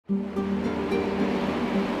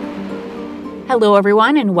Hello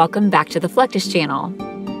everyone and welcome back to the Fluctus Channel.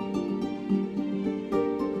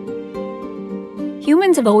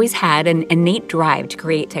 Humans have always had an innate drive to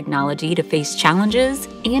create technology to face challenges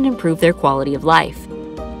and improve their quality of life.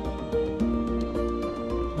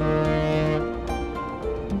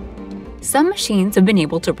 Some machines have been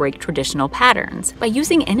able to break traditional patterns by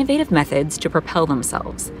using innovative methods to propel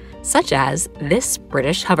themselves, such as this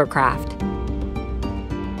British hovercraft.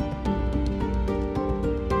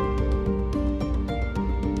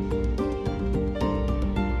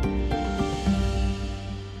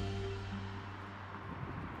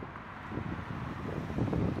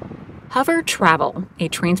 Hover Travel, a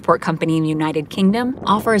transport company in the United Kingdom,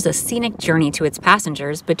 offers a scenic journey to its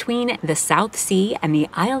passengers between the South Sea and the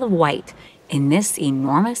Isle of Wight in this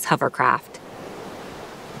enormous hovercraft.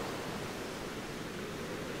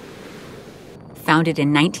 Founded in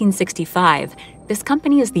 1965, this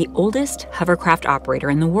company is the oldest hovercraft operator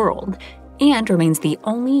in the world and remains the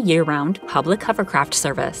only year-round public hovercraft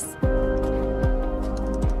service.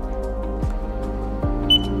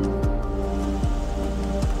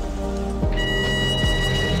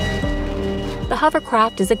 The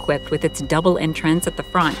hovercraft is equipped with its double entrance at the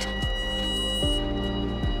front,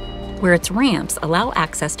 where its ramps allow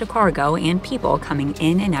access to cargo and people coming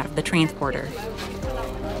in and out of the transporter.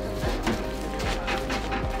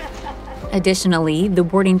 Additionally, the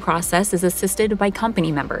boarding process is assisted by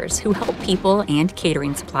company members who help people and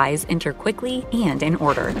catering supplies enter quickly and in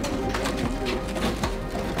order.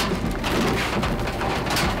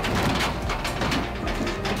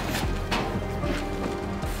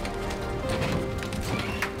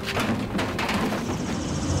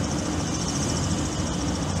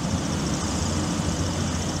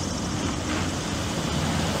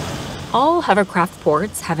 All hovercraft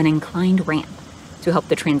ports have an inclined ramp to help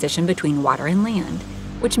the transition between water and land,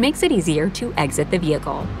 which makes it easier to exit the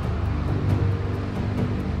vehicle.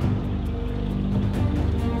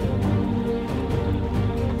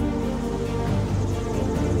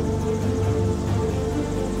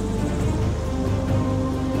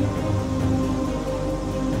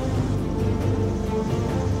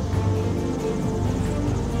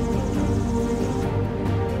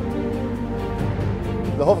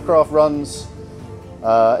 The hovercraft runs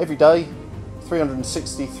every day,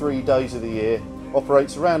 363 days of the year,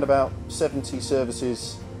 operates around about 70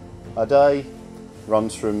 services a day,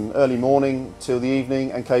 runs from early morning till the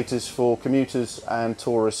evening and caters for commuters and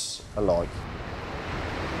tourists alike.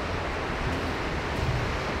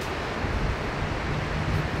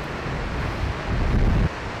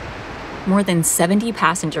 More than 70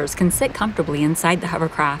 passengers can sit comfortably inside the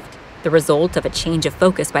hovercraft, the result of a change of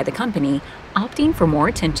focus by the company, opting for more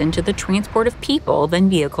attention to the transport of people than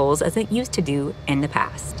vehicles as it used to do in the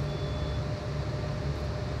past.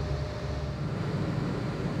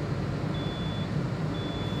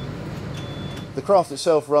 The craft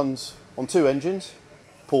itself runs on two engines,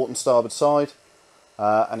 port and starboard side,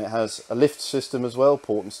 and it has a lift system as well,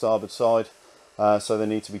 port and starboard side, so they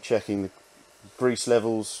need to be checking the grease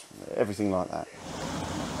levels, everything like that.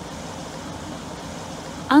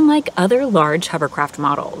 Unlike other large hovercraft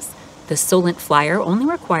models, the Solent Flyer only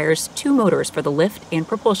requires two motors for the lift and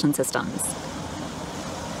propulsion systems.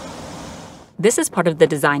 This is part of the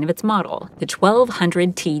design of its model, the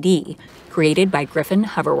 1200 TD, created by Griffin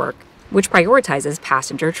Hoverwork, which prioritizes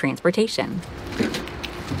passenger transportation.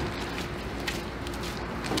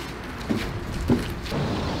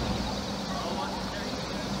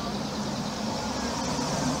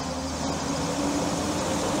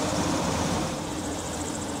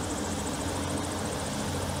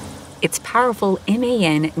 Its powerful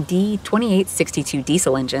MAN D2862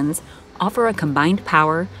 diesel engines offer a combined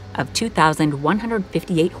power of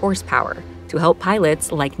 2,158 horsepower to help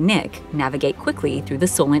pilots like Nick navigate quickly through the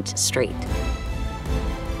Solent Strait.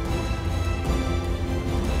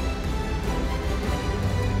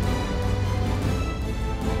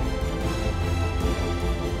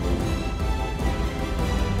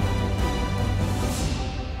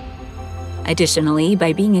 Additionally,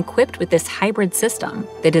 by being equipped with this hybrid system,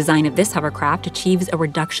 the design of this hovercraft achieves a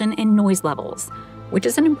reduction in noise levels, which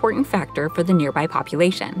is an important factor for the nearby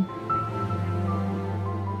population.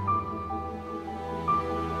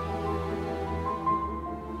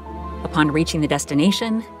 Upon reaching the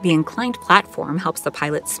destination, the inclined platform helps the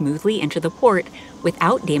pilot smoothly enter the port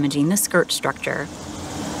without damaging the skirt structure.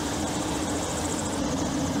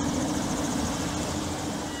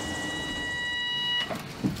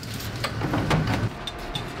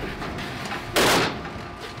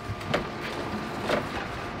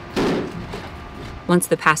 Once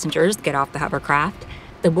the passengers get off the hovercraft,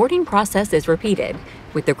 the boarding process is repeated,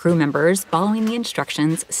 with the crew members following the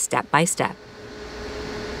instructions step by step.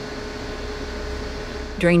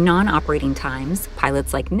 During non-operating times,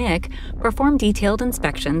 pilots like Nick perform detailed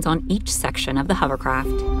inspections on each section of the hovercraft.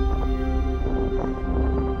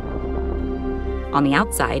 On the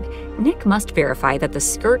outside, Nick must verify that the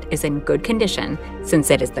skirt is in good condition,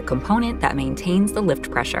 since it is the component that maintains the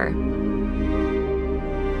lift pressure.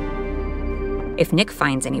 If Nick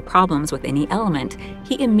finds any problems with any element,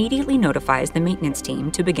 he immediately notifies the maintenance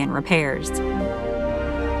team to begin repairs.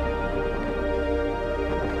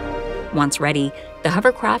 Once ready, the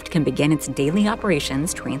hovercraft can begin its daily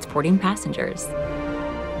operations transporting passengers.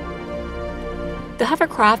 The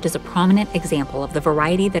hovercraft is a prominent example of the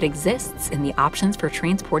variety that exists in the options for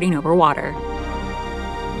transporting over water.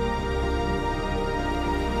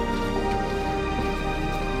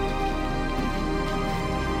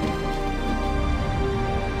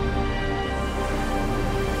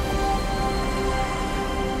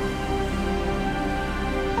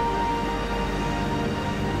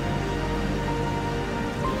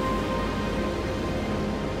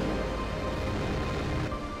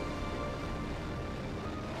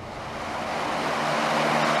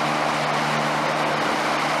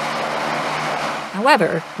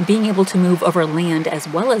 However, being able to move over land as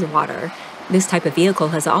well as water, this type of vehicle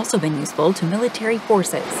has also been useful to military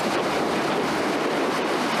forces,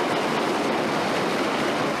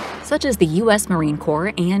 such as the U.S. Marine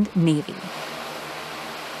Corps and Navy.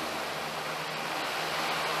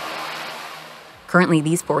 Currently,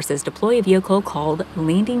 these forces deploy a vehicle called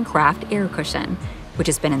Landing Craft Air Cushion, which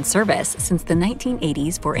has been in service since the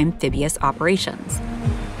 1980s for amphibious operations.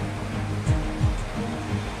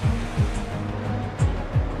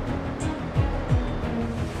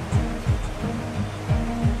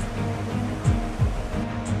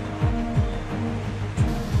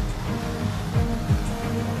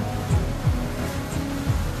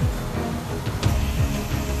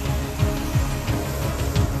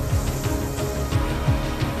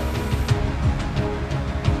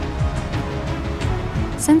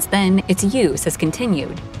 Since then, its use has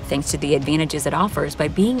continued, thanks to the advantages it offers by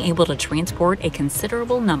being able to transport a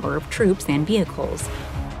considerable number of troops and vehicles,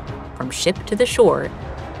 from ship to the shore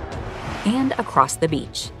and across the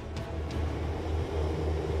beach.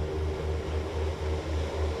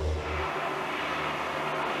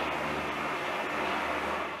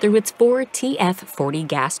 Through its 4 TF40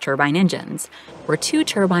 gas turbine engines, where 2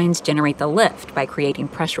 turbines generate the lift by creating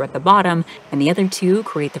pressure at the bottom and the other 2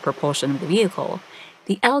 create the propulsion of the vehicle,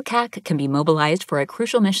 the LCAC can be mobilized for a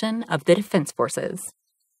crucial mission of the Defense Forces.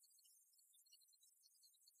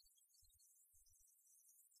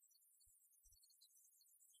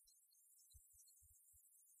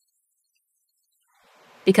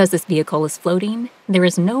 Because this vehicle is floating, there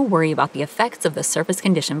is no worry about the effects of the surface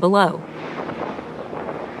condition below.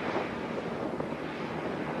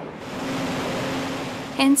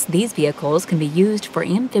 Hence, these vehicles can be used for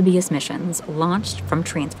amphibious missions launched from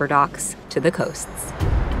transfer docks to the coasts.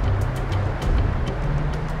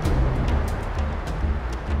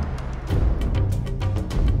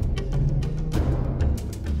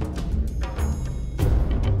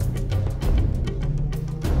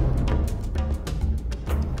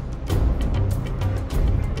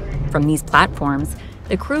 From these platforms,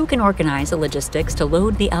 the crew can organize the logistics to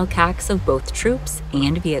load the LCACs of both troops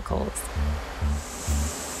and vehicles.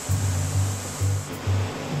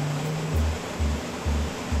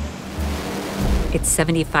 Its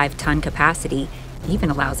 75-ton capacity even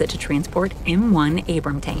allows it to transport M1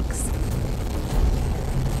 Abram tanks.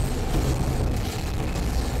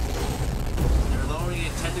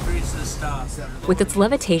 With its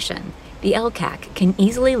levitation, the LCAC can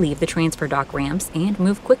easily leave the transfer dock ramps and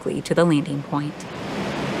move quickly to the landing point.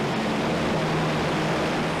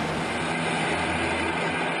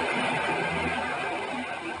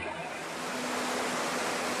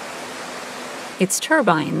 Its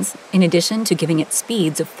turbines, in addition to giving it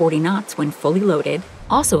speeds of 40 knots when fully loaded,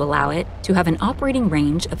 also allow it to have an operating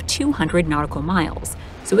range of 200 nautical miles,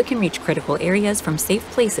 so it can reach critical areas from safe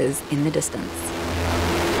places in the distance.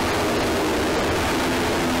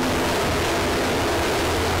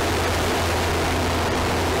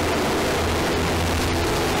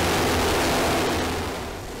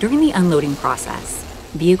 During the unloading process,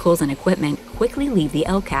 vehicles and equipment quickly leave the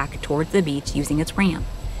LCAC towards the beach using its ramp,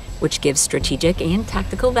 which gives strategic and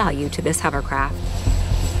tactical value to this hovercraft.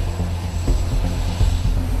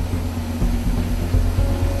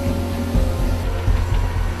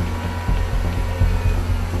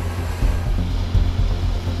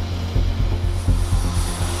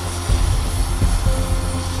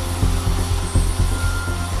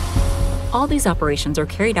 All these operations are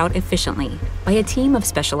carried out efficiently by a team of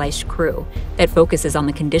specialized crew that focuses on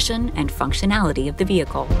the condition and functionality of the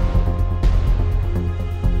vehicle.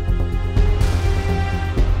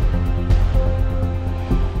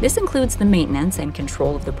 This includes the maintenance and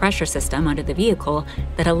control of the pressure system under the vehicle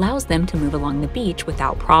that allows them to move along the beach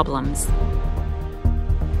without problems.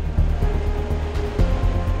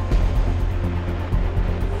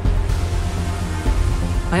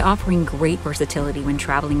 By offering great versatility when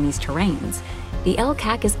traveling these terrains, the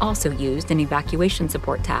LCAC is also used in evacuation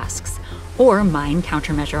support tasks or mine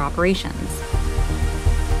countermeasure operations.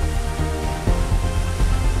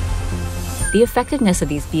 The effectiveness of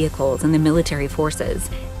these vehicles in the military forces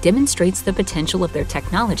demonstrates the potential of their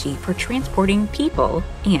technology for transporting people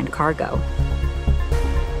and cargo.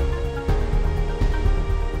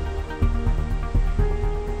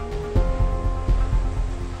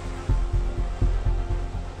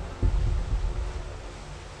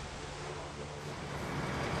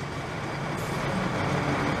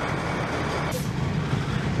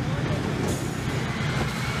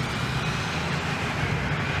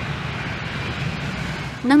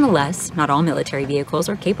 Nonetheless, not all military vehicles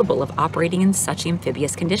are capable of operating in such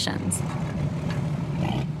amphibious conditions.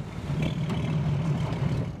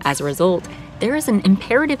 As a result, there is an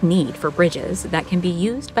imperative need for bridges that can be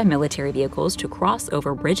used by military vehicles to cross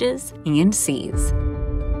over bridges and seas.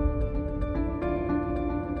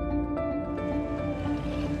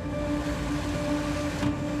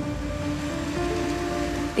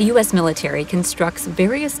 The U.S. military constructs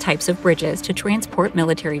various types of bridges to transport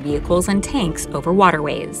military vehicles and tanks over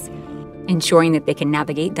waterways, ensuring that they can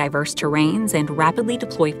navigate diverse terrains and rapidly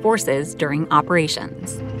deploy forces during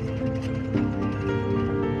operations.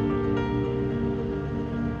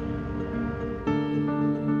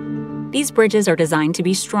 These bridges are designed to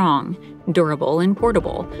be strong, durable, and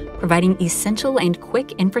portable, providing essential and quick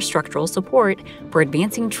infrastructural support for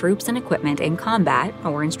advancing troops and equipment in combat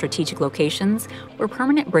or in strategic locations where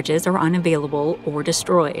permanent bridges are unavailable or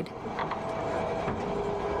destroyed.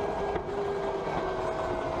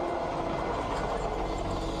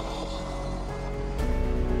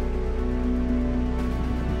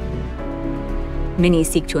 Many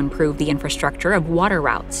seek to improve the infrastructure of water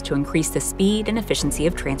routes to increase the speed and efficiency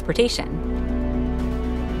of transportation.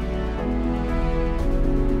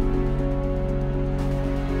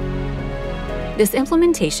 This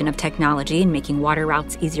implementation of technology in making water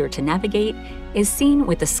routes easier to navigate is seen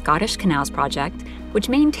with the Scottish Canals project, which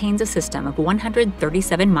maintains a system of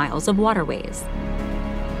 137 miles of waterways.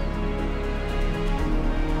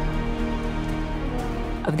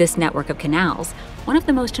 Of this network of canals, one of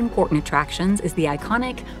the most important attractions is the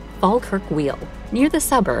iconic Falkirk Wheel near the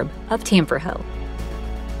suburb of Tamforhill.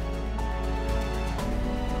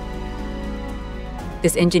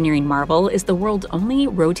 This engineering marvel is the world's only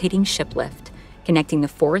rotating ship lift, connecting the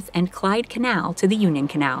Forth and Clyde Canal to the Union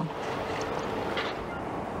Canal.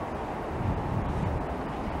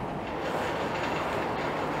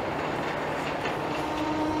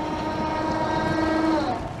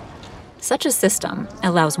 Such a system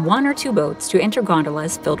allows one or two boats to enter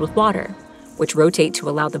gondolas filled with water, which rotate to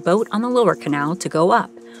allow the boat on the lower canal to go up,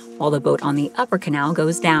 while the boat on the upper canal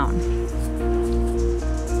goes down.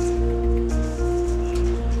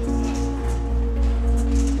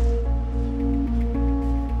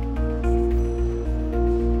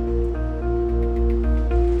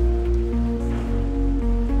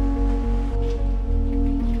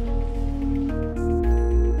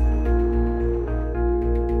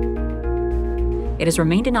 It has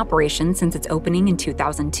remained in operation since its opening in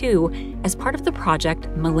 2002 as part of the project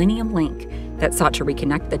Millennium Link that sought to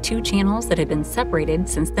reconnect the two channels that had been separated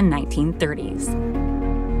since the 1930s.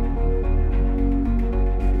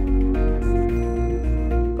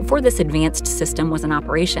 Before this advanced system was in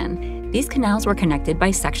operation, these canals were connected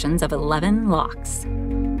by sections of 11 locks.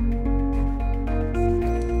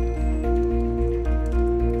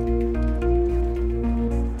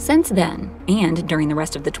 Since then, and during the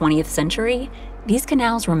rest of the 20th century, these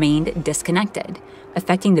canals remained disconnected,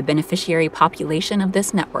 affecting the beneficiary population of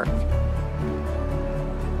this network.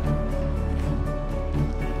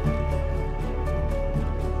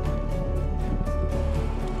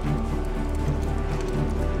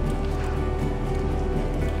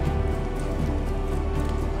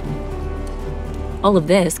 All of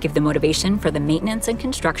this give the motivation for the maintenance and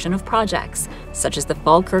construction of projects, such as the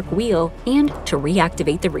Falkirk Wheel, and to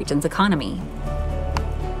reactivate the region's economy.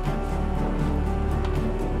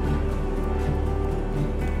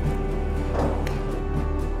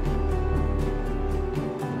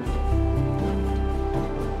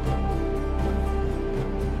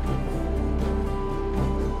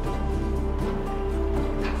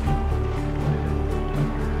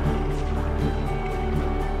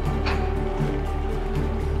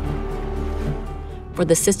 For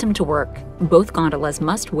the system to work, both gondolas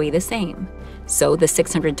must weigh the same. So the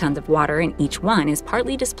 600 tons of water in each one is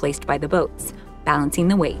partly displaced by the boats, balancing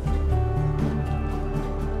the weight.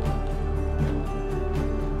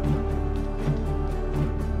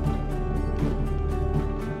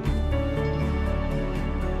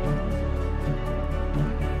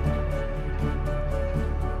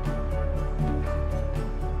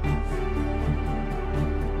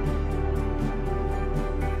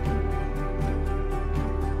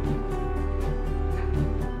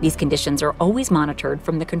 These conditions are always monitored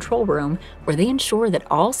from the control room, where they ensure that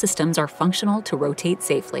all systems are functional to rotate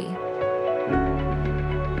safely.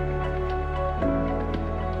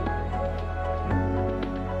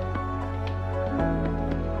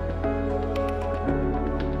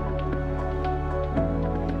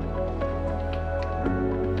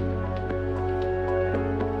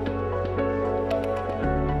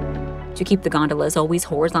 To keep the gondolas always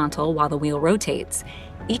horizontal while the wheel rotates,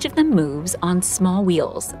 each of them moves on small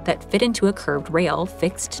wheels that fit into a curved rail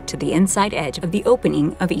fixed to the inside edge of the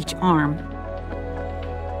opening of each arm.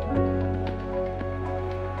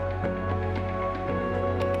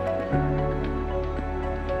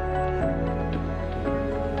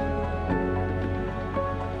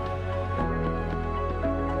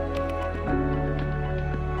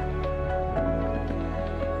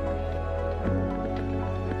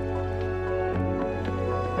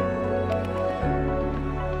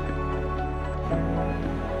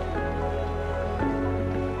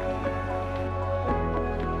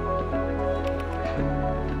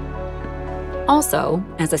 Also,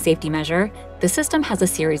 as a safety measure, the system has a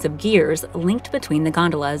series of gears linked between the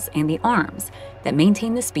gondolas and the arms that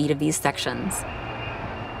maintain the speed of these sections.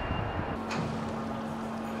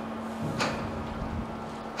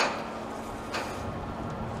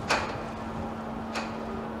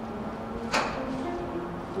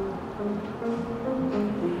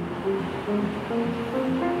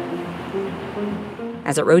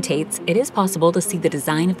 As it rotates, it is possible to see the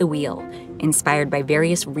design of the wheel, inspired by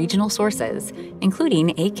various regional sources,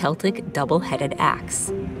 including a Celtic double-headed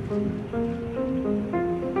axe.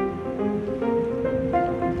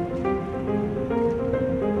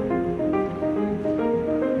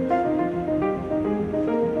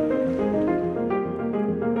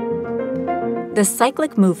 The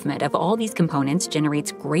cyclic movement of all these components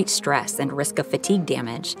generates great stress and risk of fatigue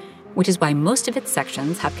damage, which is why most of its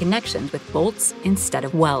sections have connections with bolts instead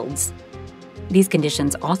of welds. These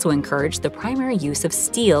conditions also encourage the primary use of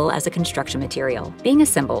steel as a construction material, being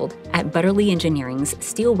assembled at Butterley Engineering's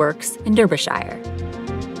Steel Works in Derbyshire.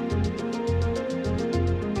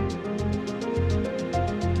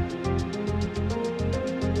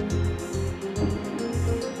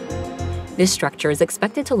 This structure is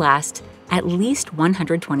expected to last at least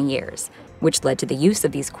 120 years, which led to the use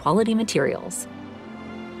of these quality materials.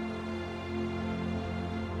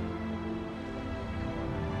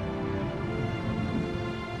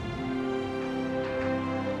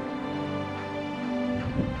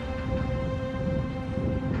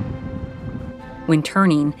 When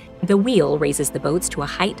turning, the wheel raises the boats to a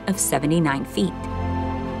height of 79 feet.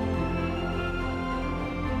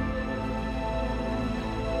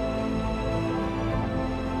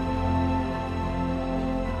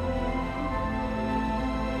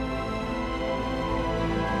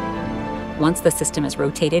 Once the system is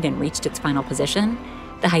rotated and reached its final position,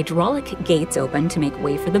 the hydraulic gates open to make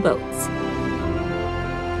way for the boats.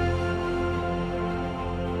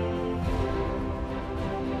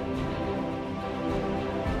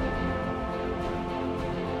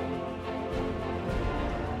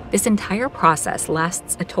 This entire process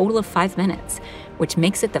lasts a total of 5 minutes, which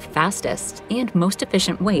makes it the fastest and most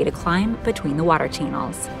efficient way to climb between the water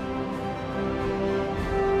channels.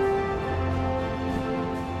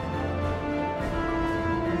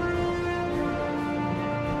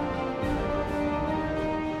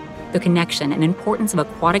 The connection and importance of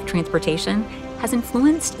aquatic transportation has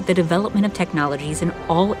influenced the development of technologies in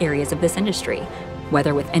all areas of this industry,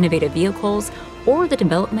 whether with innovative vehicles or the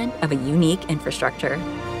development of a unique infrastructure.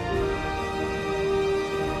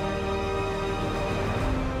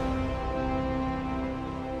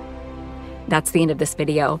 That's the end of this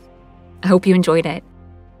video. I hope you enjoyed it.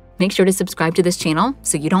 Make sure to subscribe to this channel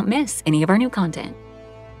so you don't miss any of our new content.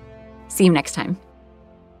 See you next time.